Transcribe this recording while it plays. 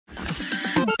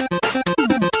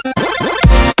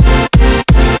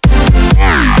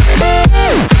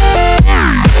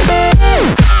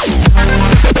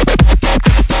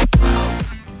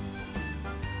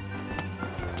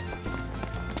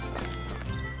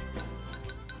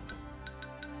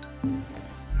I'm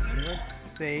going to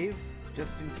save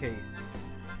just in case.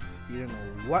 You don't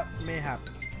know what may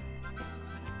happen.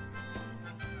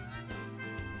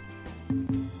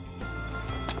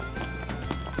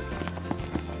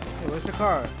 Hey, where's the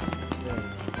car? There.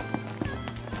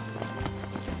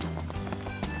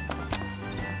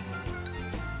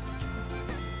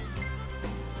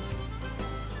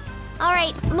 All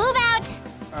right, move out.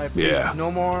 All right, please,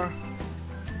 no more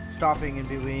stopping in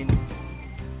between.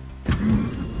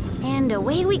 And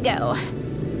away we go.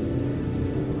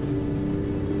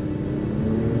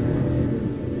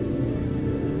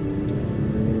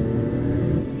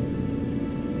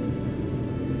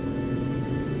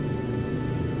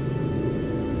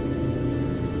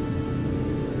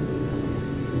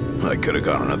 I could have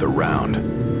gone another round.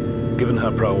 Given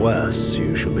her prowess,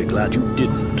 you should be glad you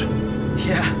didn't.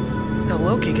 Yeah, the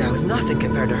Loki guy was nothing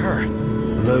compared to her.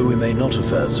 Though we may not have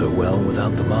fared so well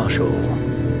without the Marshal.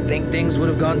 Think things would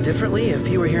have gone differently if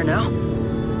he were here now?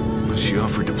 She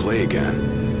offered to play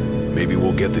again. Maybe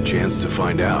we'll get the chance to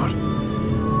find out.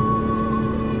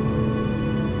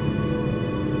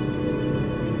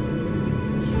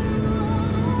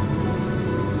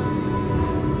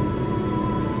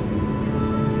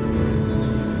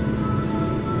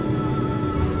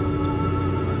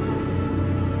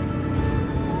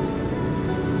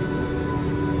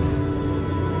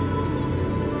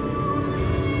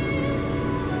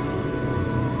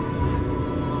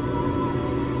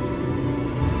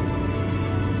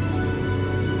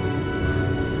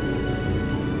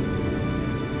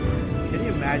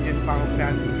 Imagine Final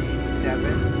Fantasy 7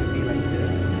 to be like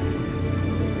this.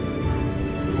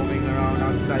 Moving around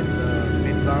outside the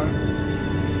Midgar.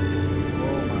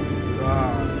 Oh my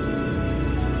god.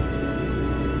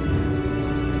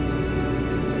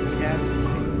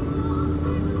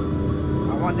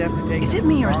 I want them to take. Is it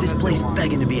me or is this place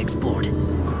begging to be explored?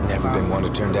 Never been one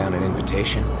to turn down an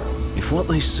invitation. If what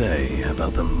they say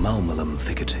about the Malmalum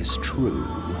thicket is true,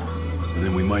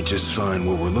 then we might just find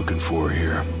what we're looking for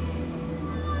here.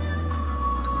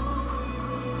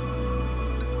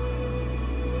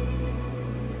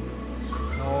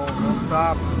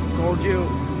 Stop. Told you.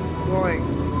 Going.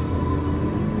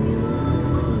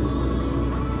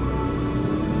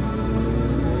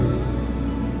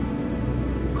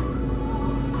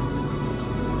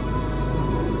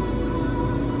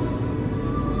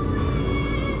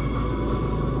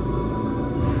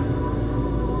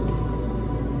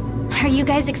 Are you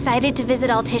guys excited to visit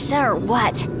Altissia or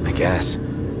what? I guess.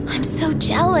 I'm so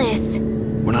jealous.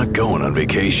 We're not going on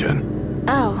vacation.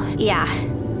 Oh, yeah.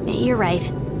 You're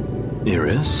right.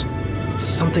 Iris?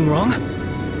 Something wrong?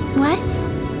 What?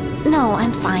 No,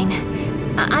 I'm fine.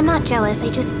 I'm not jealous, I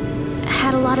just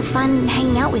had a lot of fun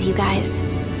hanging out with you guys.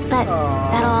 But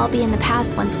that'll all be in the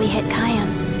past once we hit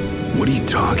Kayam. What are you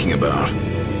talking about?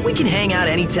 We can hang out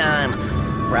anytime,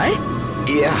 right?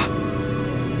 Yeah.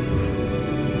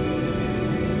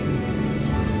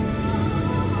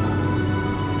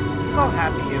 How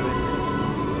happy Iris is.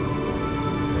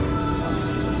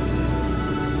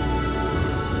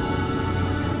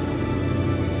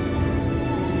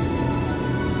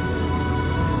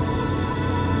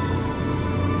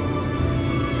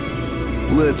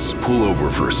 Let's pull over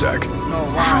for a sec. No,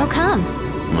 why? How come?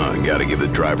 I gotta give the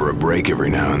driver a break every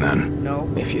now and then.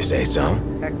 No. If you say so.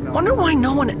 Heck no. Wonder why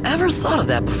no one ever thought of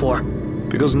that before.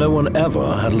 Because no one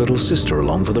ever had little sister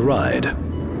along for the ride.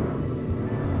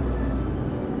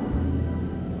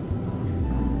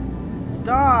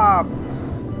 Stop!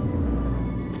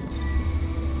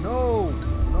 No,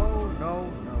 no, no,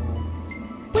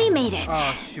 no. We made it.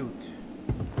 Oh, shoot.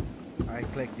 I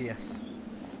clicked yes.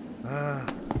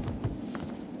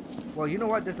 Well, you know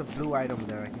what? There's a blue item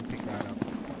there. I can pick that up.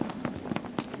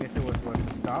 I guess it was worth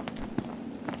the stop.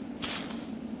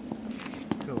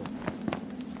 Cool.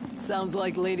 Sounds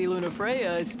like Lady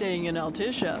Lunafreya is staying in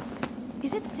Altissia.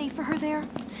 Is it safe for her there?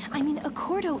 I mean,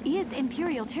 Accordo is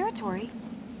Imperial territory.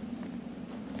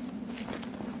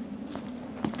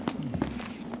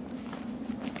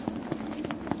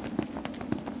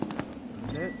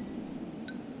 Is it?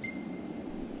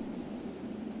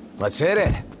 Let's hit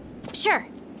it. Sure.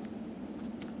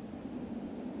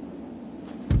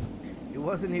 It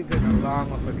wasn't even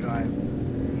long of a drive.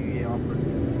 You offered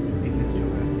English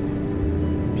tourist.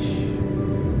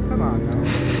 Psh, come on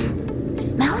now.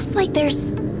 Smells like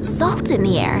there's salt in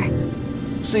the air.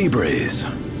 Sea breeze.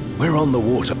 We're on the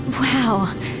water.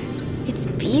 Wow. It's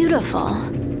beautiful.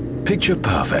 Picture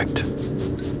perfect.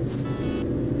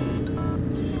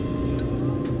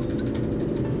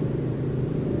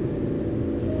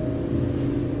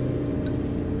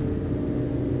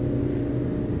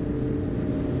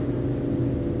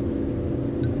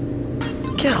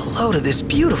 Get a load of this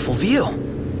beautiful view.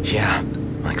 Yeah,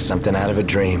 like something out of a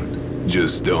dream.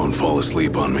 Just don't fall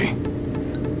asleep on me.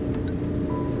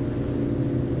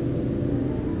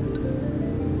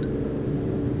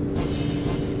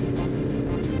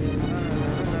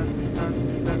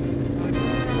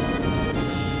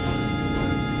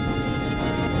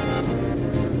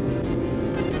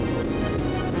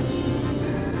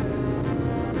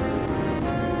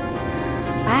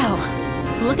 Wow,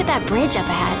 look at that bridge up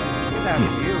ahead. That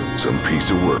view. Some piece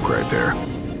of work right there.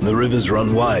 The rivers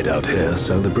run wide out here,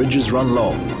 so the bridges run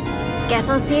long. Guess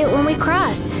I'll see it when we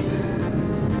cross.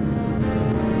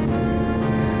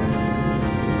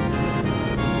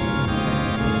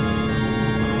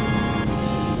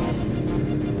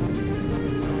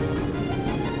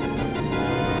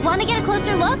 Want to get a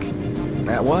closer look?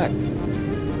 At what?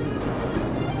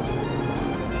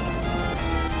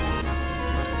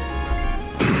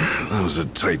 That was a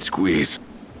tight squeeze.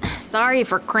 Sorry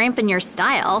for cramping your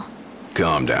style.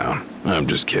 Calm down. I'm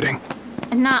just kidding.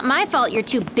 Not my fault you're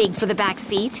too big for the back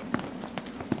seat.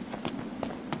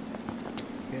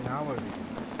 Okay, now what?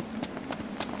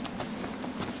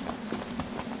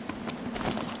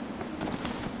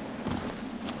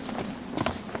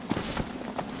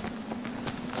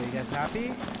 Are you guys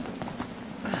happy?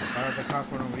 Out of the car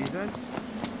for no reason?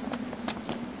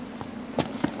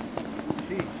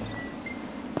 Sheesh.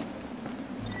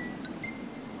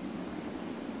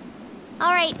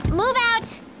 All right, move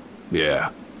out.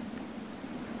 Yeah.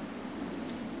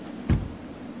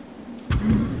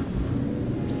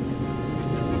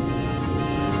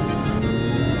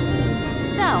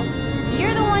 So,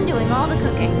 you're the one doing all the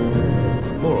cooking.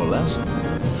 More or less.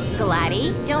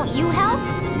 Gladdy, don't you help?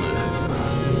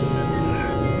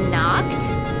 Knocked?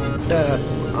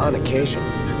 On occasion.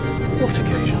 What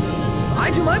occasion?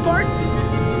 I do my part.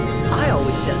 I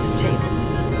always set the table.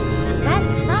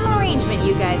 That's some arrangement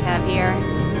you guys have here.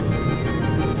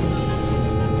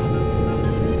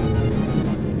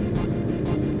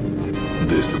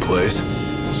 This the place?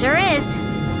 Sure is.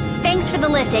 Thanks for the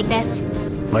lift, Ignis.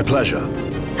 My pleasure.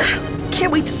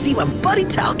 Can't wait to see my buddy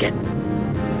Talcott.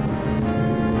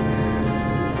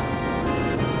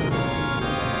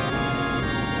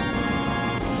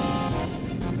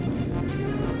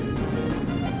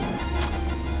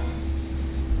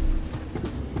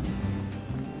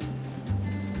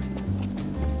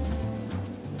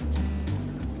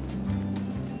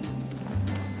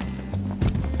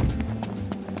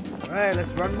 Alright,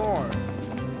 let's run more.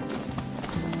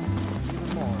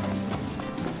 Even more.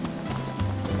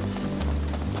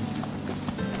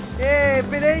 Hey,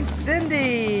 if it ain't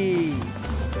Cindy!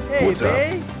 Hey, What's up?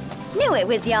 babe. Knew it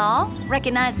was y'all.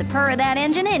 Recognize the purr of that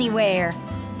engine anywhere.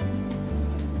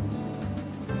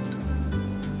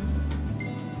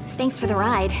 Thanks for the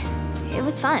ride. It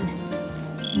was fun.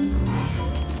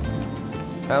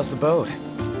 How's the boat?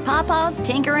 Paw'Paw's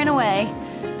tinkering away.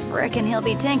 Reckon he'll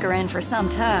be tinkering for some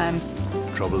time.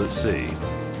 Trouble at sea.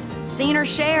 Seen her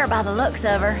share by the looks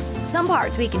of her. Some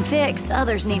parts we can fix,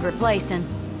 others need replacing.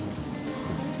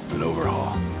 An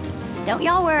overhaul. Don't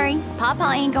y'all worry.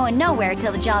 Paw'Paw ain't going nowhere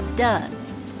till the job's done.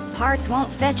 Parts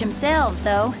won't fetch themselves,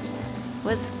 though.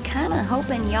 Was kinda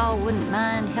hoping y'all wouldn't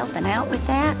mind helping out with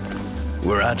that.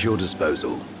 We're at your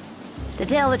disposal. To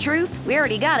tell the truth, we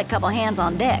already got a couple hands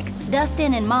on deck.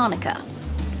 Dustin and Monica.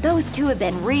 Those two have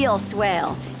been real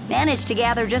swell. Managed to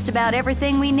gather just about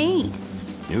everything we need.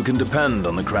 You can depend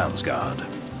on the Crown's Guard.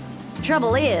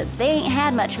 Trouble is, they ain't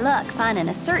had much luck finding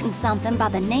a certain something by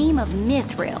the name of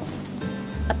mithril.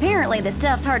 Apparently the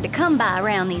stuff's hard to come by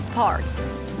around these parts,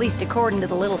 at least according to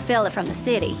the little fella from the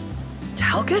city.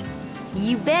 Talcott?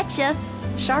 You betcha.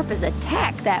 Sharp as a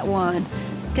tack, that one.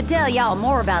 Could tell y'all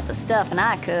more about the stuff than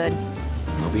I could.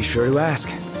 We'll be sure to ask.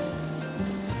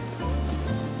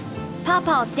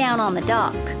 Paw'Paw's down on the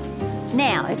dock.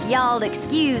 Now, if y'all'd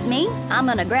excuse me, I'm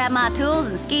gonna grab my tools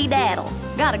and skedaddle.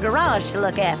 Got a garage to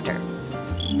look after.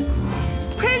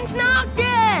 Prince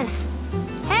Noctis!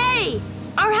 Hey!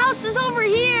 Our house is over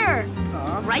here!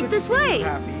 Aw, Right good this to see way. you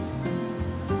happy.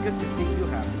 Good to see you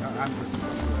happy. I'm good to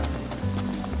see you happy.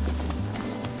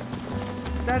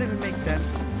 Does that even make sense?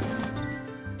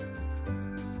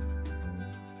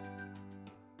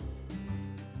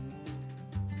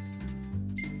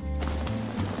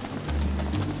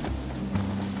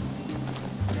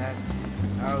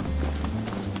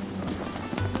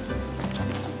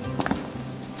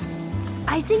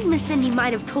 I think Miss Cindy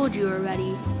might have told you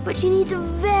already, but she needs a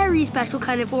very special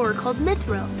kind of ore called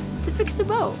mithril to fix the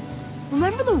boat.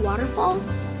 Remember the waterfall?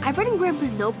 I read in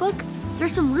Grandpa's notebook.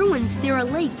 There's some ruins near a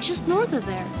lake just north of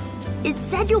there. It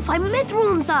said you'll find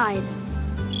mithril inside.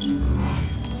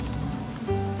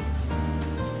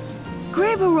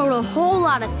 Grab Grandpa wrote a whole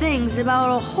lot of things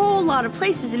about a whole lot of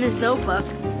places in his notebook.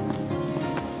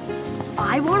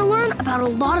 I want to learn about a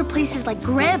lot of places like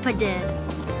Grandpa did.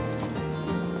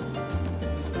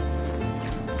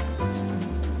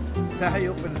 Is that how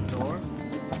you open the door?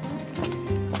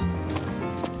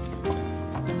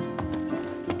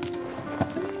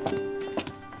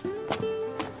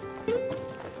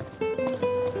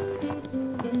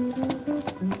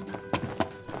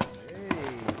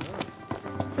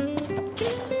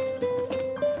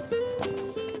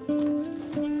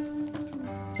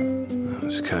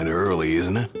 It's kind of early,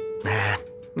 isn't it? Nah,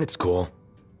 it's cool.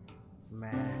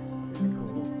 Man, it's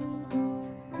cool.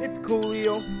 It's cool,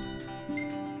 yo.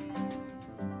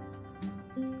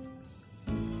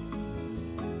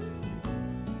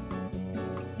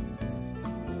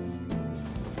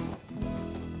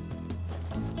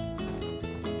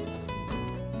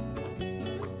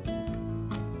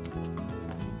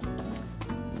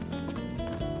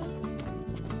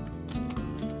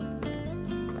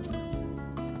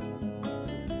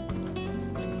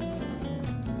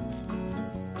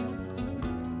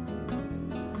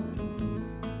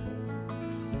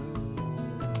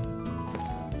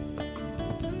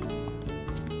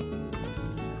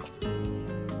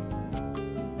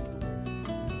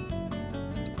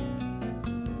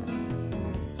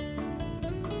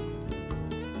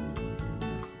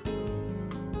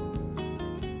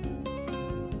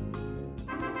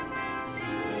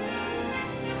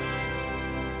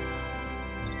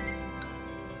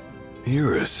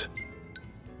 Eurus.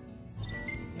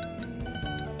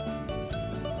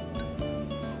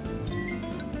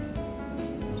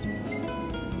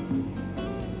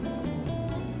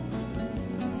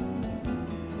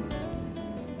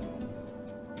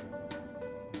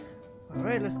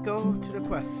 Alright, let's go to the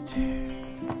quest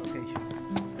location.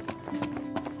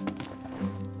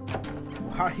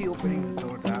 Why are you opening the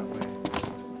door that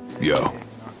way? Yo.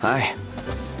 Hi.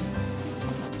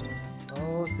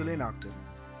 Oh, silly Noctis.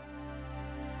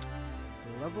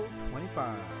 Level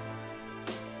 25.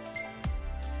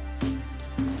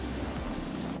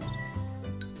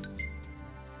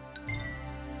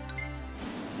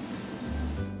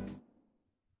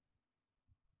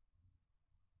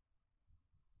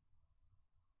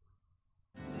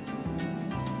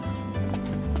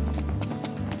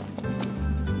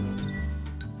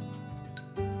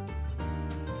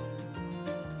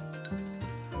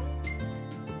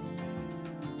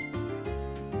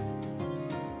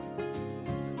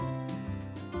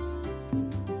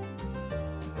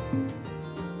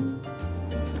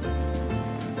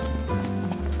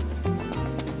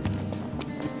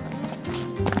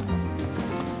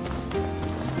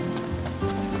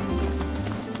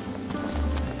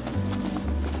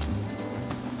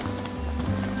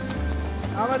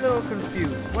 I'm a little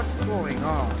confused. What's going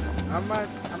on? Am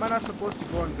I not supposed to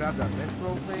go and grab that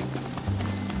mithril thing?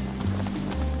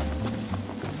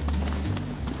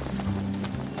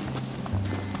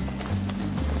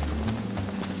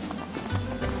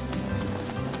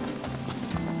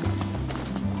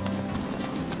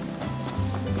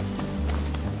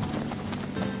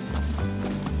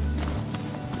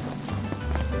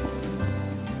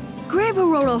 Grandpa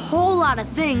wrote a whole lot of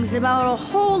things about a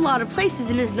whole lot of places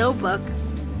in his notebook.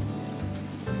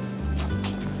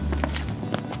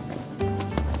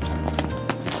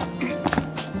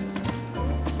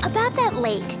 About that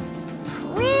lake.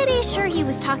 Pretty sure he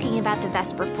was talking about the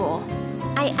Vesper Pool.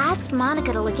 I asked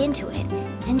Monica to look into it,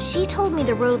 and she told me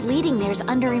the road leading there's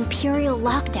under Imperial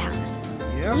lockdown.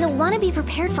 Yep. You'll want to be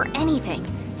prepared for anything.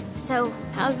 So,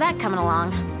 how's that coming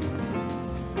along?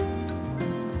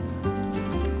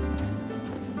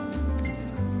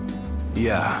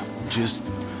 Yeah, just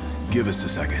give us a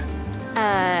second.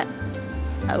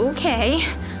 Okay.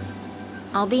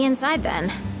 I'll be inside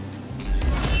then.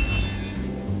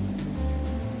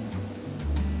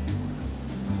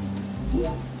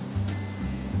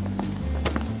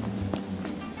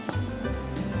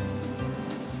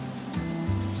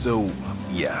 So,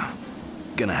 yeah.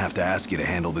 Gonna have to ask you to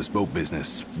handle this boat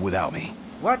business without me.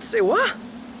 What? Say what?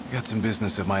 Got some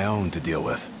business of my own to deal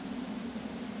with.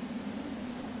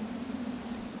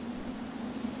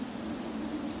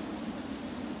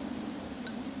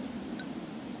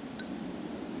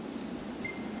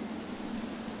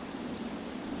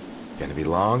 Gonna be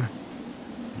long?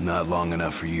 Not long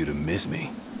enough for you to miss me.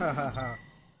 Ha ha ha.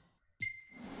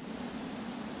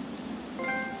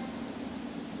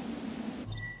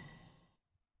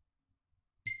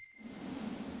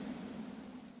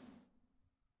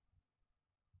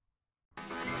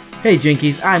 Hey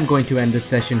Jinkies, I'm going to end this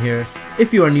session here.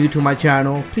 If you are new to my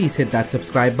channel, please hit that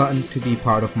subscribe button to be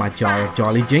part of my jar of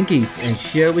jolly Jinkies and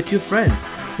share with your friends.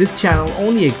 This channel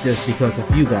only exists because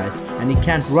of you guys, and it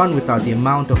can't run without the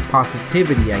amount of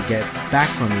positivity I get back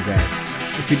from you guys.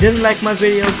 If you didn't like my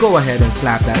video, go ahead and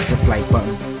slap that dislike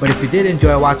button. But if you did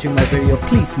enjoy watching my video,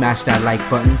 please smash that like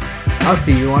button. I'll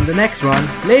see you on the next run.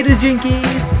 Later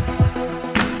Jinkies!